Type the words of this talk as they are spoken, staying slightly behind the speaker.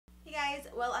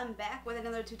well, I'm back with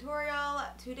another tutorial.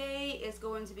 Today is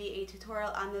going to be a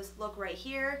tutorial on this look right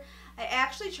here. I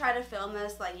actually tried to film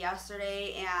this like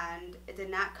yesterday and it did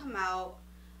not come out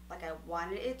like I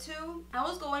wanted it to. I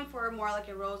was going for more like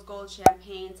a rose gold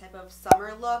champagne type of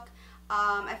summer look.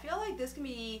 I feel like this can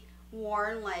be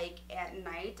worn like at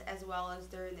night as well as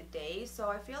during the day, so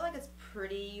I feel like it's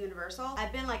pretty universal.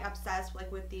 I've been like obsessed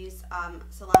like with these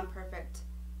Salon Perfect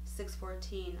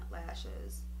 614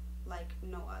 lashes like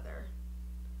no other.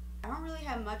 I don't really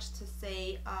have much to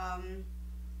say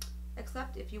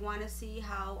except if you want to see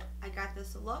how I got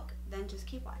this look, then just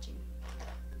keep watching.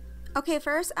 Okay,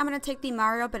 first I'm going to take the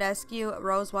Badescu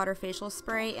Rose Water Facial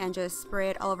Spray and just spray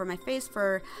it all over my face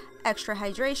for extra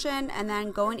hydration, and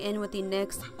then going in with the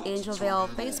NYX Angel Veil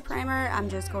Face Primer, I'm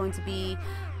just going to be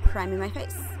priming my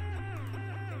face.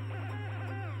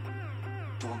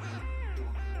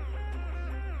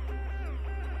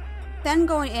 Then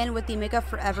going in with the Makeup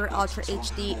Forever Ultra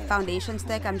HD Foundation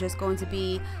Stick, I'm just going to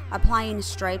be applying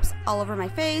stripes all over my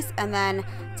face, and then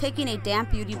taking a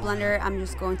damp beauty blender, I'm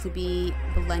just going to be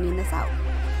blending this out.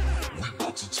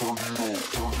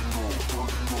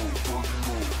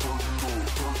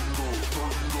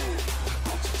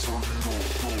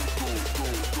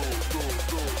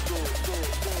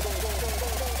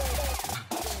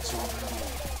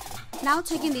 Now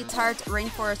taking the Tarte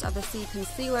Rainforest of the Sea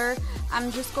Concealer,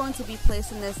 I'm just going to be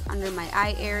placing this under my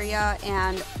eye area,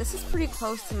 and this is pretty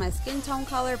close to my skin tone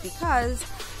color because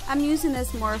I'm using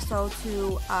this more so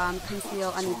to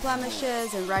conceal any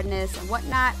blemishes and redness and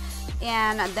whatnot.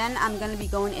 And then I'm going to be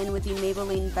going in with the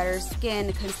Maybelline Better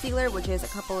Skin Concealer, which is a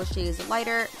couple of shades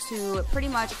lighter, to pretty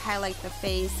much highlight the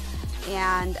face,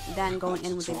 and then going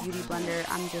in with the Beauty Blender,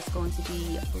 I'm just going to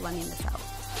be blending this out.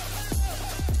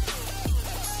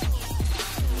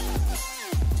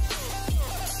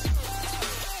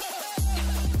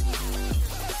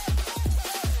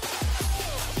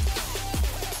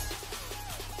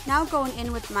 Now going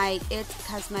in with my It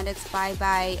Cosmetics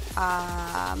Bye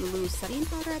Loose Setting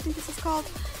Powder, I think this is called.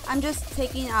 I'm just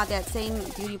taking that same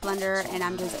beauty blender and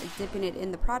I'm just dipping it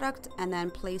in the product and then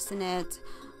placing it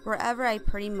wherever I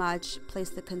pretty much place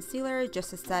the concealer,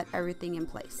 just to set everything in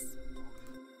place.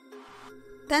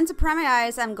 Then to prime my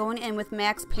eyes, I'm going in with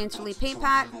MAC's Painterly Paint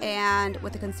Pot, and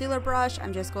with a concealer brush,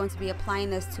 I'm just going to be applying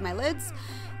this to my lids.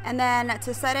 And then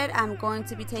to set it, I'm going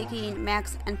to be taking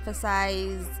MAC's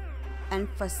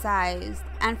Emphasized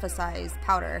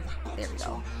powder. There we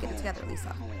go. Get it together,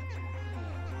 Lisa.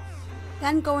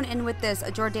 Then going in with this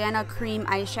Jordana cream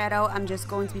eyeshadow, I'm just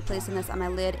going to be placing this on my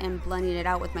lid and blending it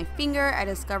out with my finger. I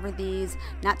discovered these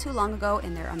not too long ago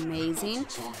and they're amazing.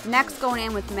 Next, going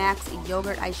in with MAC's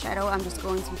Yogurt eyeshadow, I'm just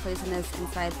going to be placing this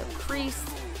inside the crease,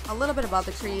 a little bit above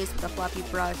the crease with a fluffy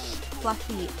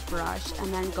brush,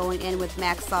 and then going in with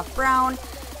MAC's Soft Brown,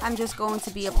 I'm just going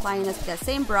to be applying this with that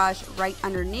same brush right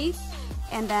underneath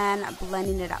and then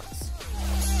blending it out.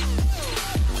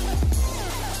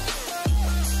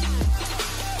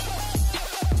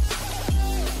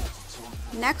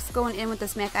 Next, going in with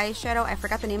this MAC eyeshadow, I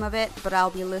forgot the name of it, but I'll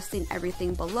be listing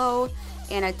everything below.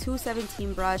 And a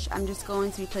 217 brush, I'm just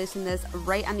going to be placing this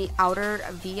right on the outer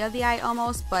V of the eye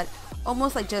almost, but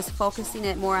almost like just focusing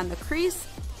it more on the crease.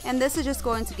 And this is just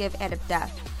going to give added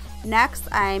depth. Next,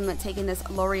 I'm taking this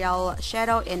L'Oreal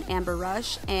shadow in Amber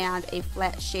Rush and a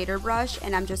flat shader brush,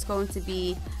 and I'm just going to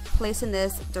be placing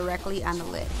this directly on the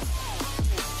lid.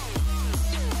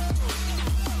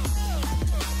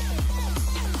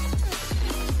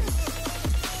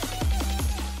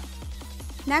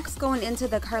 Next, going into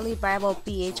the Carli Babel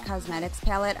BH Cosmetics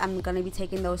palette, I'm going to be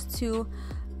taking those two,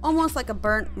 almost like a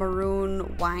burnt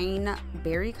maroon wine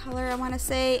berry color, I want to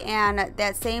say, and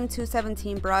that same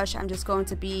 217 brush, I'm just going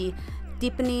to be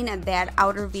deepening that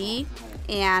outer V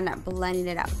and blending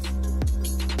it out.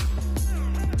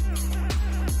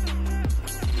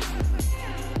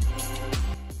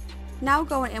 Now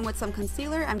going in with some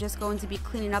concealer, I'm just going to be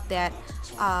cleaning up that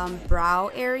brow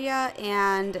area,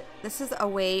 and this is a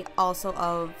way also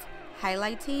of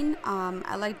highlighting.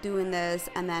 I like doing this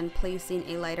and then placing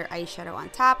a lighter eyeshadow on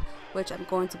top, which I'm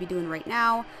going to be doing right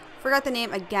now. Forgot the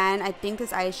name again. I think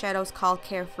this eyeshadow is called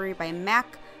Carefree by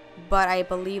MAC, but I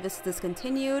believe this is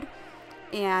discontinued,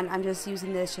 and I'm just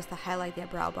using this just to highlight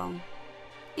that brow bone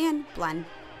and blend.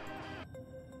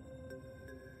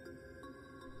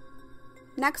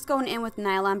 Next, going in with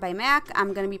Nylon by MAC,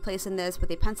 I'm going to be placing this with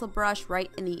a pencil brush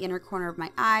right in the inner corner of my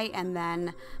eye and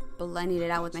then blending it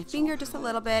out with my finger just a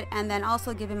little bit, and then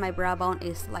also giving my brow bone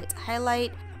a slight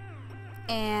highlight.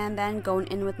 And then going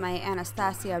in with my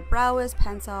Anastasia Brow Wiz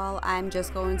pencil, I'm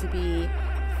just going to be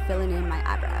filling in my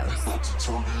eyebrows.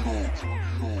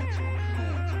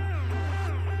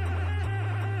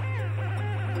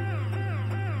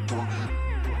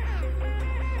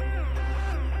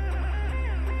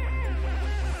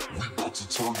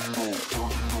 And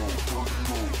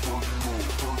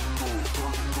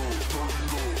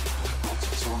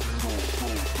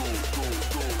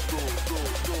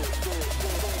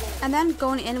then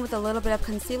going in with a little bit of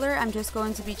concealer, I'm just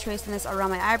going to be tracing this around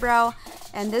my eyebrow,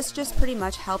 and this just pretty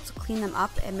much helps clean them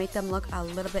up and make them look a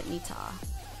little bit neater.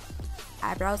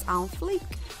 Eyebrows on fleek.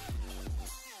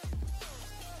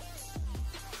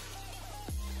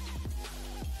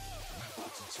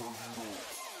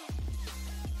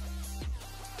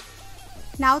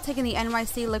 Now taking the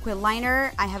NYC liquid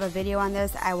liner, I have a video on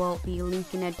this, I will be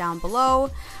linking it down below.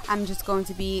 I'm just going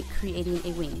to be creating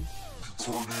a wing.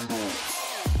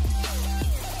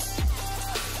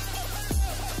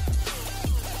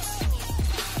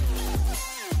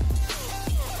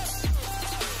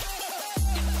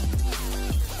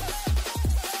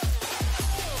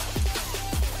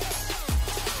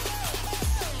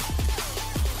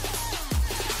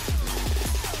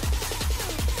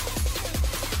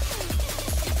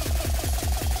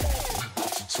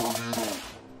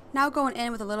 Now going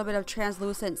in with a little bit of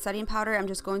translucent setting powder, I'm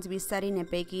just going to be setting and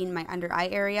baking my under eye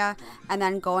area, and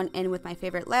then going in with my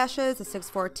favorite lashes, the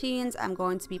 614s. I'm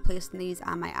going to be placing these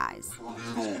on my eyes.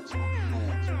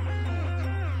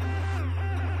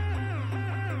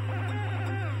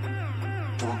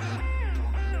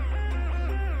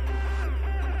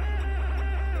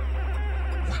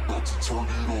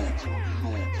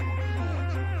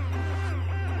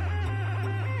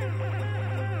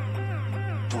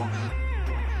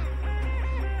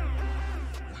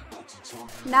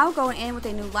 Now going in with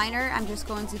a new liner, I'm just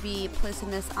going to be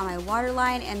placing this on my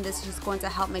waterline, and this is just going to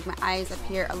help make my eyes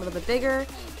appear a little bit bigger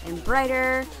and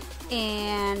brighter,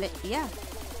 and yeah.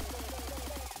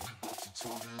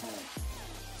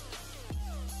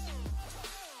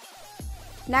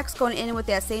 Next, going in with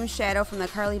that same shadow from the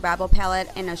Carli Babel palette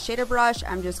and a shader brush,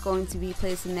 I'm just going to be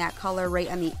placing that color right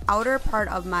on the outer part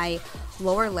of my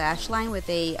lower lash line with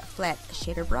a flat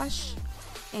shader brush.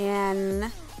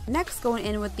 And next, going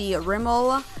in with the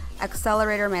Rimmel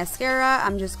Accelerator mascara,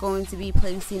 I'm just going to be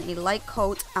placing a light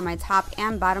coat on my top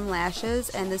and bottom lashes,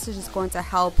 and this is just going to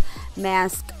help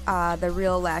mask the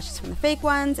real lashes from the fake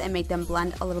ones and make them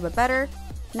blend a little bit better.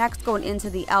 Next, going into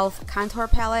the e.l.f. contour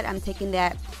palette, I'm taking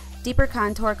that deeper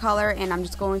contour color, and I'm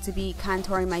just going to be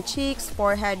contouring my cheeks,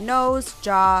 forehead, nose,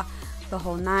 jaw, the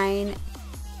whole nine.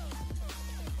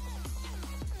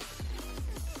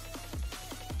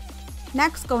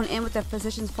 Next, going in with the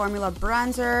Physicians Formula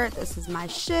bronzer. This is my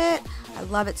shit. I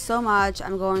love it so much.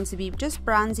 I'm going to be just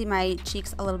bronzing my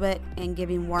cheeks a little bit and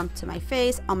giving warmth to my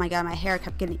face. Oh my god, my hair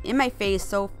kept getting in my face,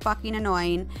 so fucking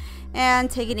annoying.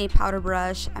 And taking a powder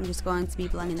brush, I'm just going to be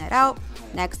blending that out.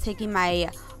 Next, taking my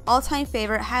all-time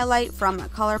favorite highlight from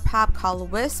Colourpop called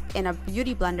Wisp in a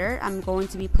beauty blender. I'm going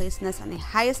to be placing this on the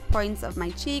highest points of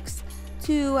my cheeks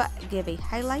to give a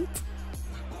highlight.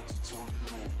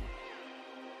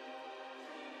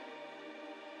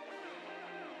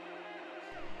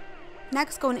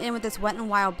 Next, going in with this Wet n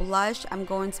Wild blush, I'm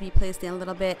going to be placing a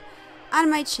little bit on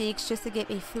my cheeks just to give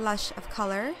a flush of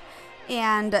color.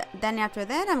 And then after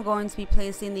that, I'm going to be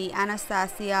placing the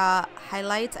Anastasia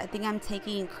highlights. I think I'm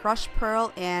taking Crushed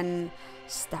Pearl and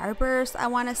Starburst, I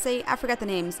want to say. I forgot the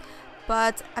names,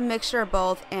 but a mixture of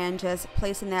both, and just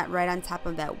placing that right on top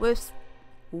of that Wisp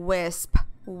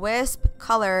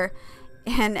color,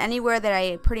 and anywhere that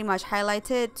I pretty much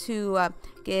highlighted to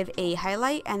give a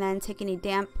highlight. And then taking a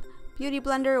damp beauty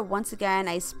blender, once again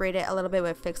I sprayed it a little bit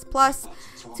with Fix Plus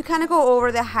to kind of go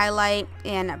over the highlight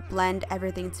and blend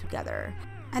everything together.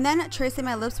 And then tracing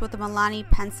my lips with the Milani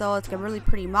pencil. It's a really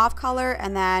pretty mauve color,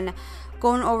 and then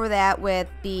going over that with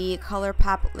the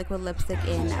Colourpop liquid lipstick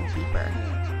in Beeper.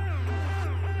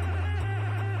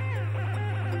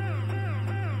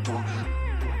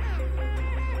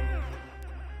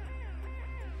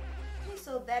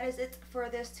 So that is it for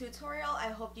this tutorial. I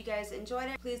hope you guys enjoyed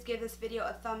it. Please give this video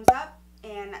a thumbs up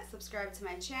and subscribe to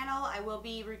my channel. I will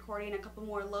be recording a couple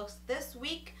more looks this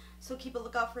week, so keep a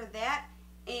lookout for that.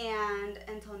 And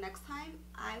until next time,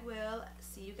 I will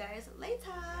see you guys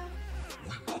later.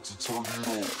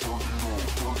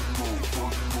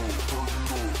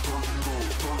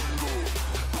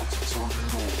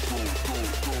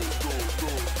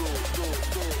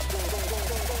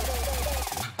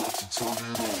 Turn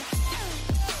it on.